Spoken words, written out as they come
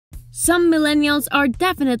Some millennials are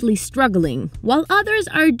definitely struggling, while others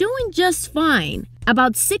are doing just fine.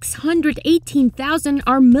 About 618,000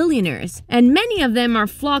 are millionaires, and many of them are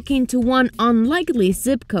flocking to one unlikely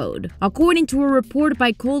zip code. According to a report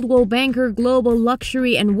by Coldwell Banker Global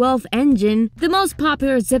Luxury and Wealth Engine, the most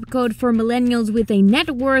popular zip code for millennials with a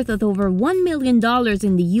net worth of over $1 million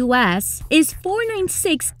in the US is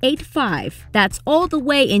 49685. That's all the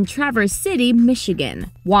way in Traverse City,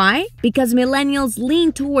 Michigan. Why? Because millennials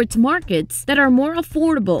lean towards markets that are more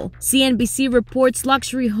affordable. CNBC reports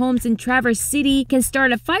luxury homes in Traverse City can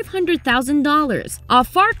start at $500,000, a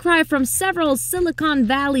far cry from several Silicon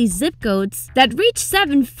Valley zip codes that reach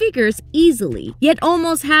seven figures easily. Yet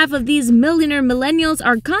almost half of these millionaire millennials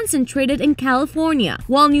are concentrated in California,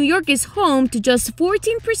 while New York is home to just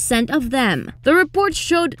 14% of them. The report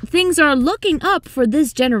showed things are looking up for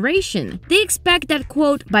this generation. They expect that,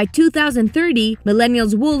 quote, by 2030,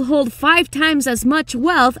 millennials will hold 5 times as much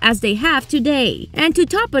wealth as they have today. And to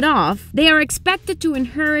top it off, they are expected to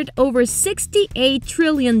inherit over $68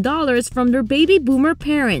 trillion from their baby boomer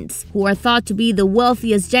parents, who are thought to be the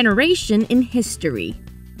wealthiest generation in history.